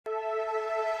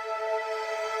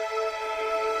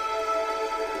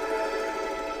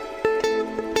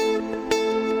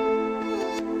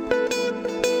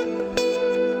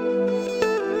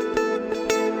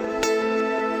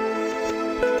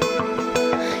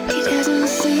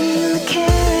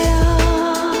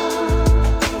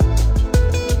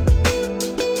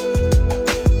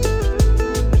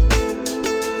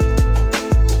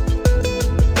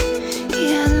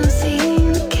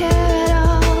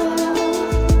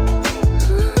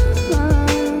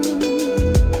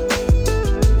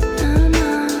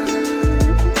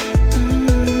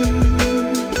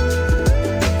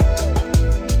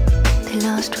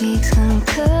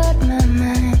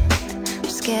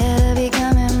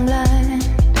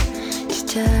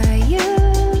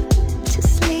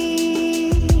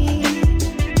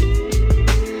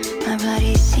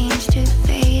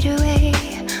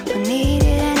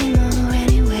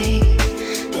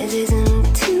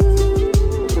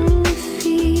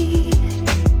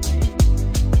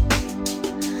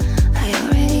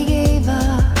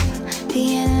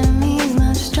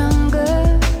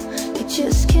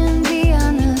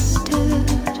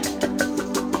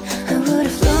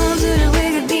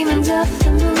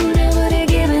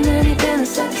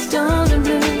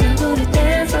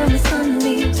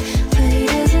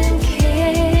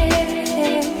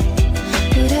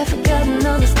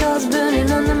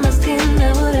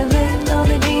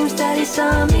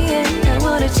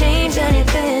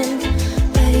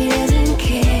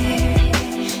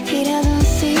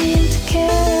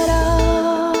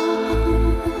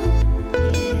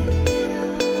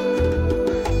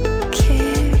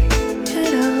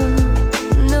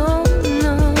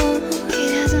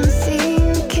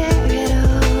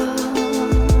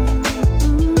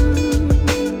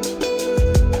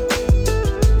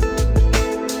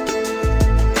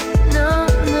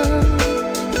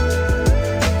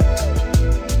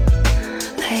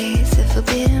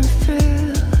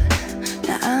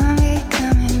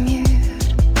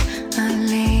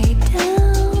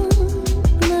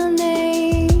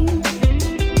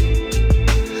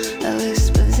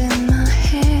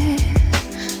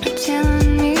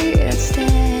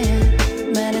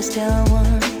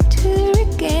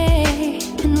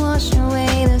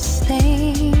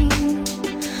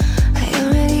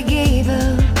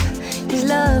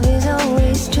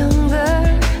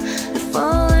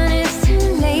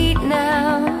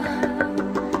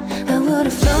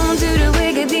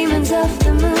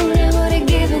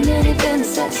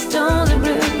that stones are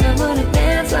bruised. I would've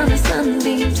danced on the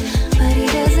sunbeams, but he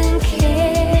doesn't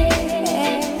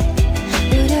care.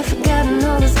 Would have forgotten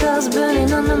all the scars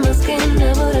burning under my skin.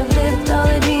 I would've lived all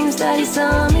the dreams that he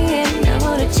saw me in. I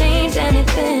would've changed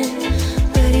anything,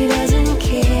 but he doesn't